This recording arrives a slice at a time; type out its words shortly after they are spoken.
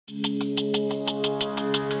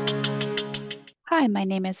Hi, my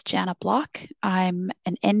name is Janna Block. I'm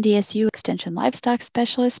an NDSU Extension Livestock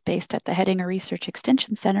Specialist based at the Hettinger Research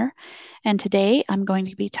Extension Center. And today I'm going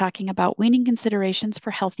to be talking about weaning considerations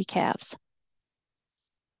for healthy calves.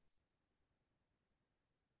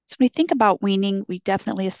 So when we think about weaning, we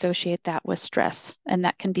definitely associate that with stress, and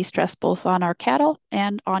that can be stress both on our cattle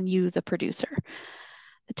and on you, the producer.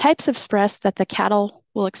 The types of stress that the cattle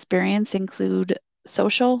will experience include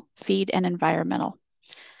social, feed, and environmental.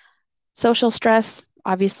 Social stress,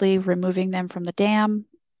 obviously removing them from the dam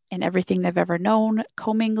and everything they've ever known,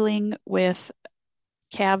 commingling with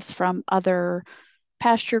calves from other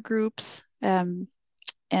pasture groups, and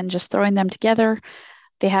just throwing them together.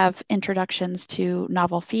 They have introductions to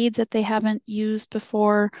novel feeds that they haven't used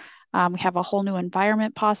before. We have a whole new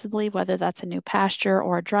environment, possibly, whether that's a new pasture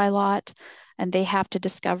or a dry lot, and they have to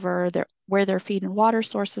discover where their feed and water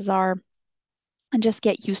sources are and just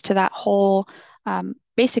get used to that whole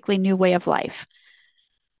basically new way of life.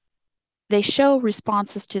 They show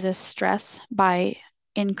responses to this stress by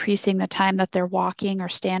increasing the time that they're walking or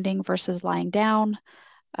standing versus lying down,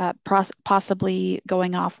 possibly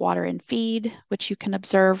going off water and feed, which you can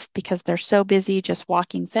observe because they're so busy just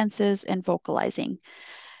walking fences and vocalizing.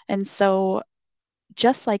 And so,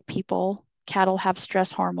 just like people, cattle have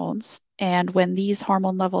stress hormones. And when these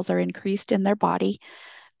hormone levels are increased in their body,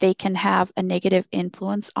 they can have a negative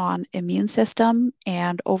influence on immune system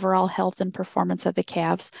and overall health and performance of the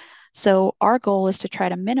calves. So our goal is to try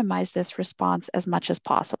to minimize this response as much as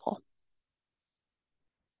possible.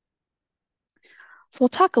 So we'll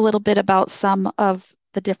talk a little bit about some of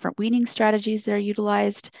the different weaning strategies that are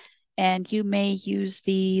utilized, and you may use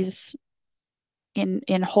these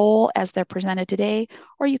in whole as they're presented today,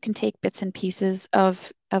 or you can take bits and pieces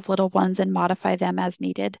of little ones and modify them as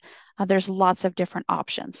needed. There's lots of different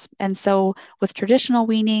options. And so with traditional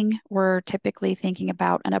weaning, we're typically thinking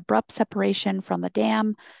about an abrupt separation from the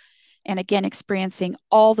dam, and again, experiencing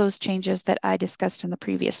all those changes that I discussed in the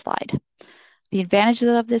previous slide. The advantages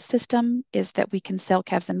of this system is that we can sell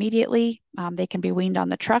calves immediately. They can be weaned on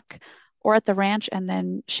the truck or at the ranch and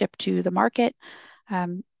then shipped to the market.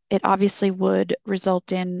 It obviously would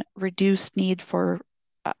result in reduced need for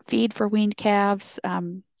feed for weaned calves,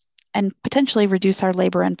 and potentially reduce our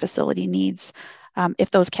labor and facility needs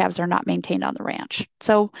if those calves are not maintained on the ranch.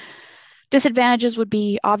 So disadvantages would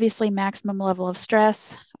be obviously maximum level of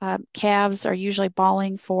stress. Calves are usually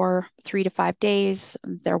balling for 3 to 5 days.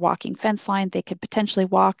 They're walking fence line. They could potentially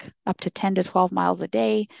walk up to 10 to 12 miles a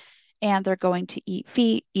day, and they're going to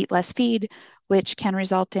eat less feed, which can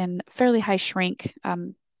result in fairly high shrink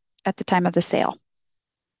at the time of the sale.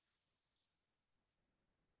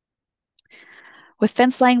 With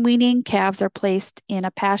fence line weaning, calves are placed in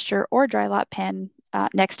a pasture or dry lot pen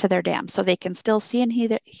next to their dam, so they can still see and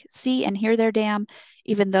hear their dam,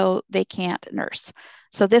 even though they can't nurse.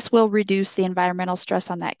 So this will reduce the environmental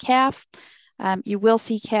stress on that calf. You will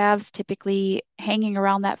see calves typically hanging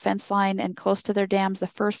around that fence line and close to their dams the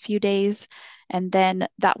first few days, and then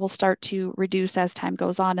that will start to reduce as time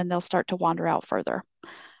goes on, and they'll start to wander out further.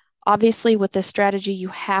 Obviously, with this strategy, you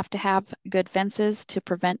have to have good fences to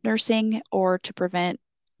prevent nursing or to prevent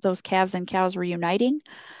those calves and cows reuniting.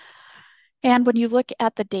 And when you look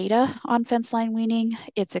at the data on fence line weaning,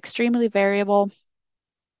 it's extremely variable.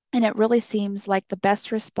 And it really seems like the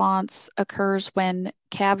best response occurs when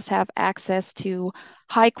calves have access to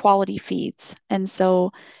high quality feeds. And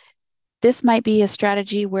so this might be a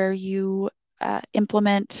strategy where you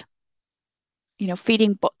implement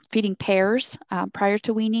feeding pairs prior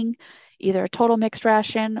to weaning, either a total mixed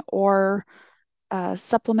ration or a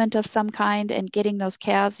supplement of some kind, and getting those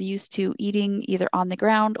calves used to eating either on the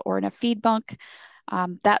ground or in a feed bunk.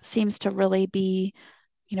 That seems to really be,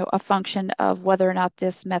 a function of whether or not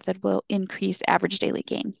this method will increase average daily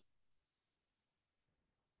gain.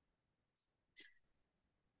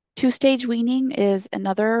 Two-stage weaning is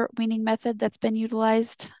another weaning method that's been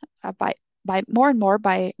utilized by more and more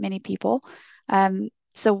by many people.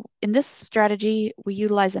 So in this strategy, we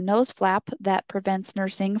utilize a nose flap that prevents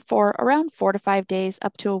nursing for around 4 to 5 days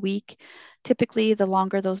up to a week. Typically, the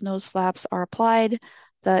longer those nose flaps are applied,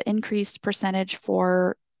 the increased percentage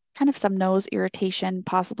for kind of some nose irritation,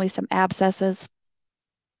 possibly some abscesses,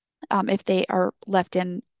 if they are left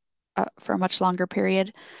in for a much longer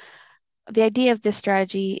period. The idea of this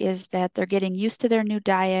strategy is that they're getting used to their new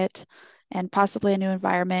diet and possibly a new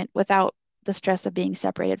environment without the stress of being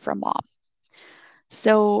separated from mom.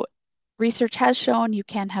 So research has shown you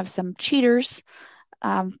can have some cheaters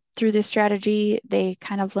through this strategy. They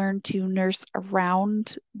kind of learn to nurse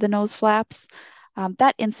around the nose flaps.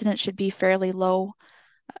 That incidence should be fairly low.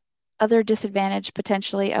 Other disadvantage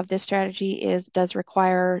potentially of this strategy is does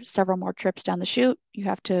require several more trips down the chute. You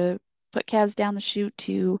have to put calves down the chute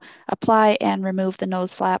to apply and remove the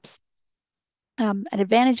nose flaps. An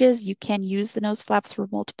advantage is you can use the nose flaps for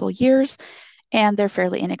multiple years and they're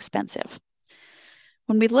fairly inexpensive.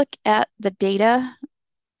 When we look at the data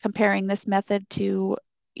comparing this method to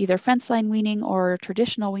either fence line weaning or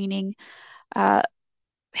traditional weaning, uh,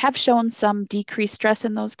 have shown some decreased stress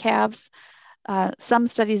in those calves. Some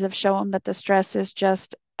studies have shown that the stress is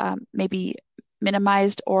just maybe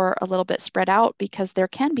minimized or a little bit spread out because there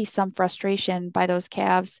can be some frustration by those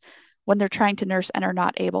calves when they're trying to nurse and are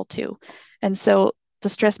not able to. And so the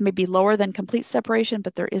stress may be lower than complete separation,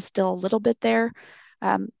 but there is still a little bit there.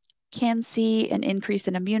 Can see an increase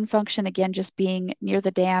in immune function, again, just being near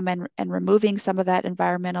the dam and removing some of that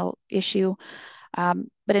environmental issue.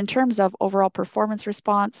 But in terms of overall performance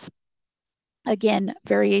response, again,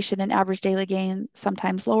 variation in average daily gain,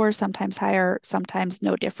 sometimes lower, sometimes higher, sometimes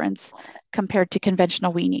no difference compared to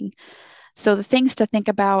conventional weaning. So the things to think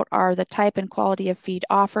about are the type and quality of feed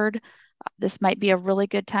offered. This might be a really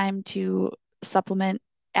good time to supplement,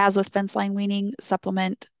 as with fence line weaning,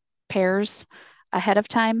 supplement pairs ahead of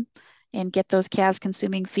time and get those calves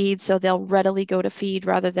consuming feed so they'll readily go to feed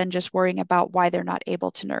rather than just worrying about why they're not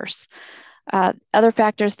able to nurse. Other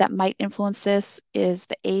factors that might influence this is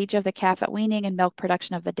the age of the calf at weaning and milk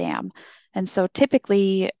production of the dam. And so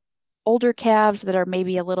typically older calves that are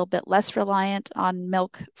maybe a little bit less reliant on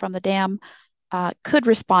milk from the dam could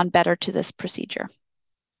respond better to this procedure.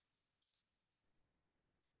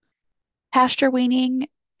 Pasture weaning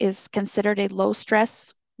is considered a low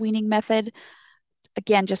stress weaning method.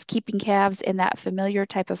 Again, just keeping calves in that familiar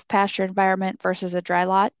type of pasture environment versus a dry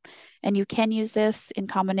lot. And you can use this in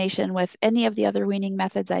combination with any of the other weaning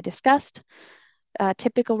methods I discussed. A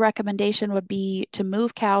typical recommendation would be to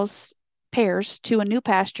move cows pairs to a new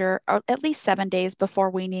pasture at least 7 days before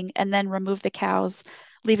weaning and then remove the cows,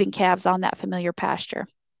 leaving calves on that familiar pasture.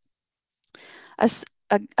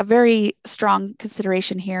 A very strong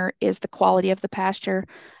consideration here is the quality of the pasture.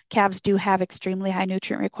 Calves do have extremely high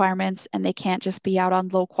nutrient requirements and they can't just be out on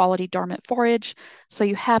low quality dormant forage. So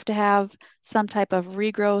you have to have some type of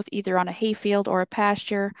regrowth either on a hayfield or a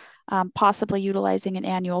pasture, possibly utilizing an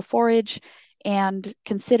annual forage, and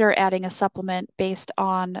consider adding a supplement based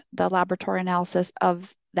on the laboratory analysis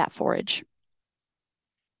of that forage.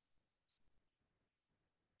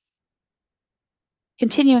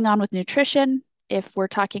 Continuing on with nutrition, if we're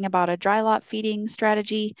talking about a dry lot feeding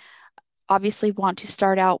strategy, obviously want to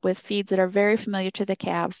start out with feeds that are very familiar to the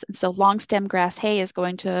calves. And so long stem grass hay is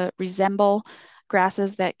going to resemble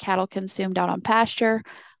grasses that cattle consumed out on pasture.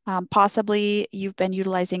 Possibly you've been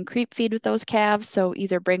utilizing creep feed with those calves. So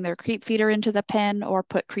either bring their creep feeder into the pen or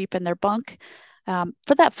put creep in their bunk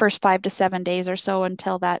for that first 5 to 7 days or so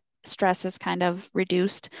until that stress is kind of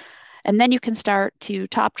reduced. And then you can start to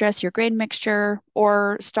top dress your grain mixture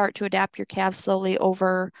or start to adapt your calves slowly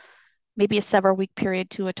over maybe a several week period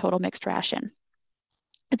to a total mixed ration.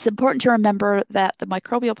 It's important to remember that the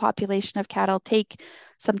microbial population of cattle take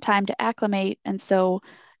some time to acclimate. And so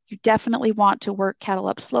you definitely want to work cattle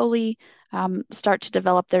up slowly, start to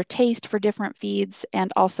develop their taste for different feeds,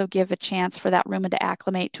 and also give a chance for that rumen to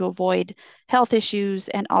acclimate to avoid health issues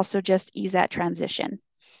and also just ease that transition.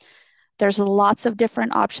 There's lots of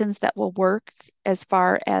different options that will work as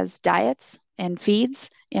far as diets and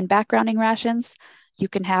feeds and backgrounding rations. You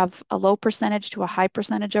can have a low percentage to a high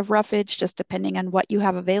percentage of roughage, just depending on what you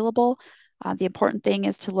have available. The important thing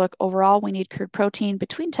is to look overall. We need crude protein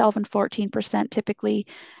between 12 and 14% typically,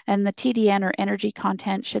 and the TDN or energy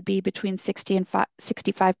content should be between 60 and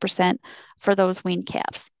 65% for those weaned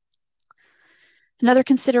calves. Another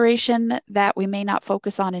consideration that we may not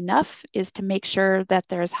focus on enough is to make sure that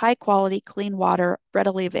there's high quality, clean water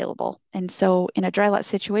readily available. And so in a dry lot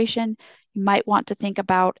situation, you might want to think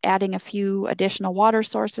about adding a few additional water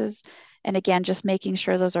sources. And again, just making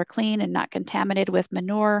sure those are clean and not contaminated with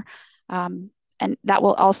manure. And that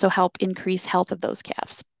will also help increase health of those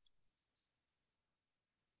calves.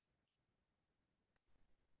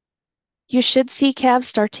 You should see calves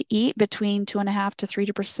start to eat between 2.5 to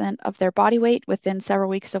 3% of their body weight within several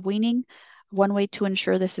weeks of weaning. One way to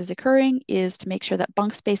ensure this is occurring is to make sure that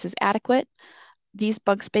bunk space is adequate. These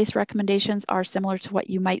bunk space recommendations are similar to what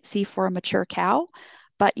you might see for a mature cow,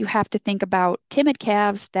 but you have to think about timid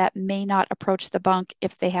calves that may not approach the bunk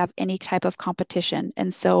if they have any type of competition.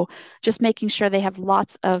 And so just making sure they have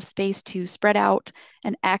lots of space to spread out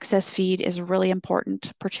and access feed is really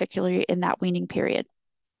important, particularly in that weaning period.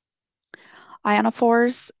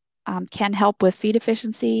 Ionophores can help with feed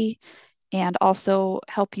efficiency. and also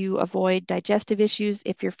help you avoid digestive issues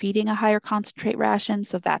if you're feeding a higher concentrate ration.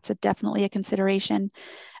 So that's definitely a consideration.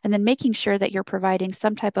 And then making sure that you're providing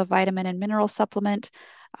some type of vitamin and mineral supplement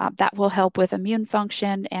that will help with immune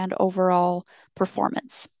function and overall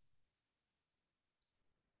performance.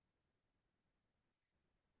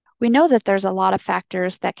 We know that there's a lot of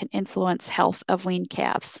factors that can influence health of weaned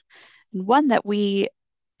calves. And one that we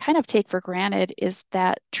kind of take for granted is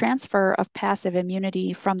that transfer of passive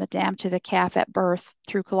immunity from the dam to the calf at birth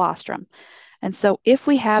through colostrum. And so if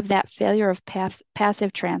we have that failure of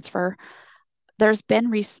passive transfer, there's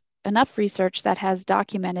been enough research that has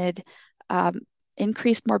documented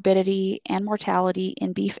increased morbidity and mortality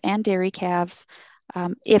in beef and dairy calves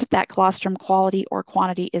if that colostrum quality or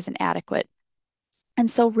quantity isn't adequate. And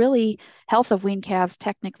so really health of weaned calves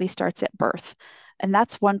technically starts at birth. And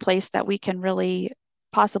that's one place that we can really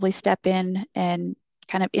possibly step in and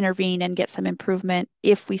kind of intervene and get some improvement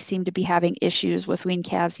if we seem to be having issues with weaned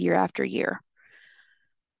calves year after year.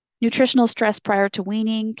 Nutritional stress prior to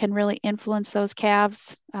weaning can really influence those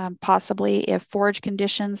calves, possibly if forage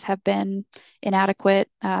conditions have been inadequate,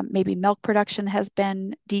 maybe milk production has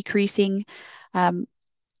been decreasing. When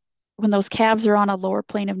those calves are on a lower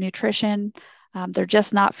plane of nutrition, they're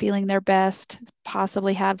just not feeling their best,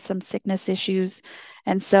 possibly have some sickness issues.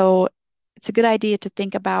 And so it's a good idea to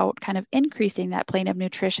think about kind of increasing that plane of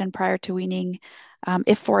nutrition prior to weaning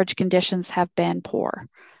if forage conditions have been poor.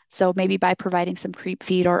 So maybe by providing some creep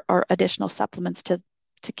feed or additional supplements to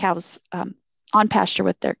cows on pasture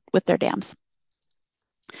with their dams.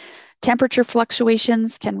 Temperature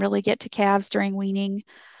fluctuations can really get to calves during weaning.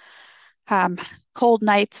 Cold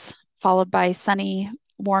nights followed by sunny,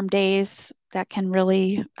 warm days that can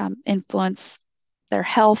really influence their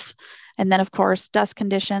health. And then, of course, dust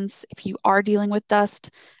conditions. If you are dealing with dust,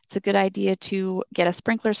 it's a good idea to get a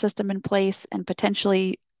sprinkler system in place and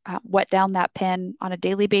potentially wet down that pen on a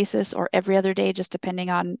daily basis or every other day, just depending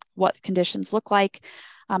on what conditions look like.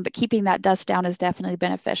 But keeping that dust down is definitely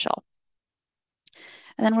beneficial.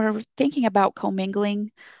 And then when we're thinking about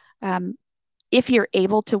commingling, if you're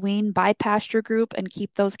able to wean by pasture group and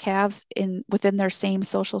keep those calves within their same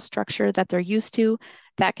social structure that they're used to,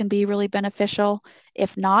 that can be really beneficial.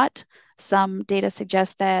 If not, some data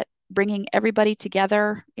suggests that bringing everybody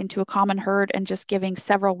together into a common herd and just giving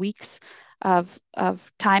several weeks of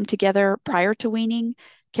time together prior to weaning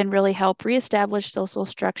can really help reestablish social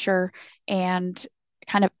structure and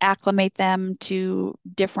kind of acclimate them to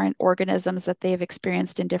different organisms that they've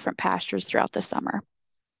experienced in different pastures throughout the summer.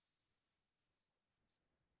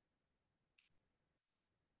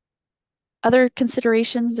 Other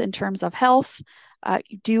considerations in terms of health,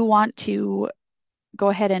 you do want to go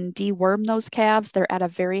ahead and deworm those calves. They're at a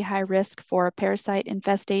very high risk for a parasite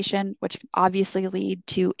infestation, which can obviously lead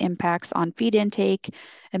to impacts on feed intake,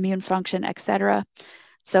 immune function, etc.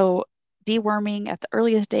 So deworming at the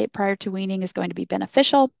earliest date prior to weaning is going to be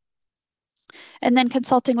beneficial. And then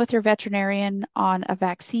consulting with your veterinarian on a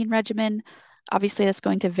vaccine regimen. Obviously, that's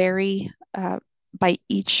going to vary by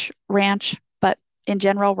each ranch, but in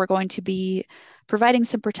general, we're going to be providing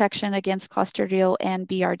some protection against Clostridial and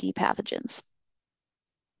BRD pathogens.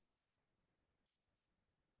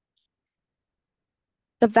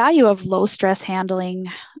 The value of low stress handling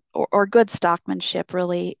or good stockmanship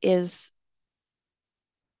really is,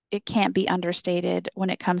 it can't be understated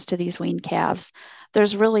when it comes to these weaned calves.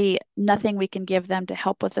 There's really nothing we can give them to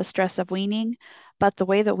help with the stress of weaning, but the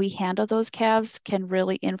way that we handle those calves can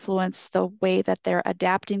really influence the way that they're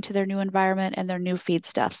adapting to their new environment and their new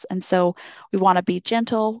feedstuffs. And so we want to be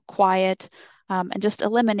gentle, quiet, and just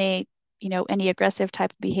eliminate, any aggressive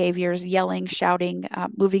type of behaviors, yelling, shouting,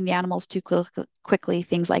 moving the animals too quickly,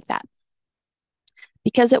 things like that,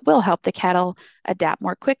 because it will help the cattle adapt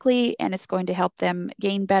more quickly and it's going to help them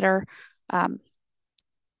gain better.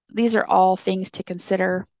 These are all things to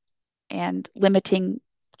consider and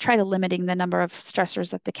try to limiting the number of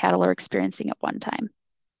stressors that the cattle are experiencing at one time.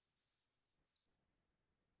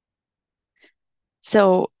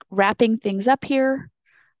 So wrapping things up here,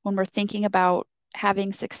 when we're thinking about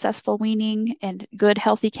having successful weaning and good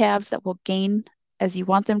healthy calves that will gain as you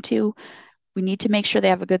want them to, we need to make sure they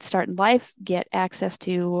have a good start in life, get access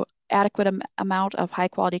to adequate amount of high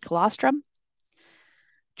quality colostrum,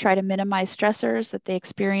 try to minimize stressors that they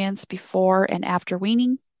experience before and after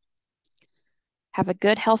weaning, have a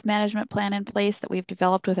good health management plan in place that we've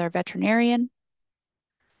developed with our veterinarian,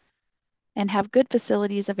 and have good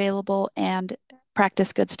facilities available and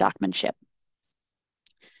practice good stockmanship.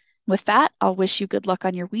 With that, I'll wish you good luck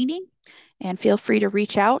on your weaning and feel free to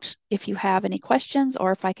reach out if you have any questions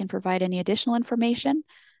or if I can provide any additional information.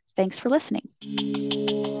 Thanks for listening.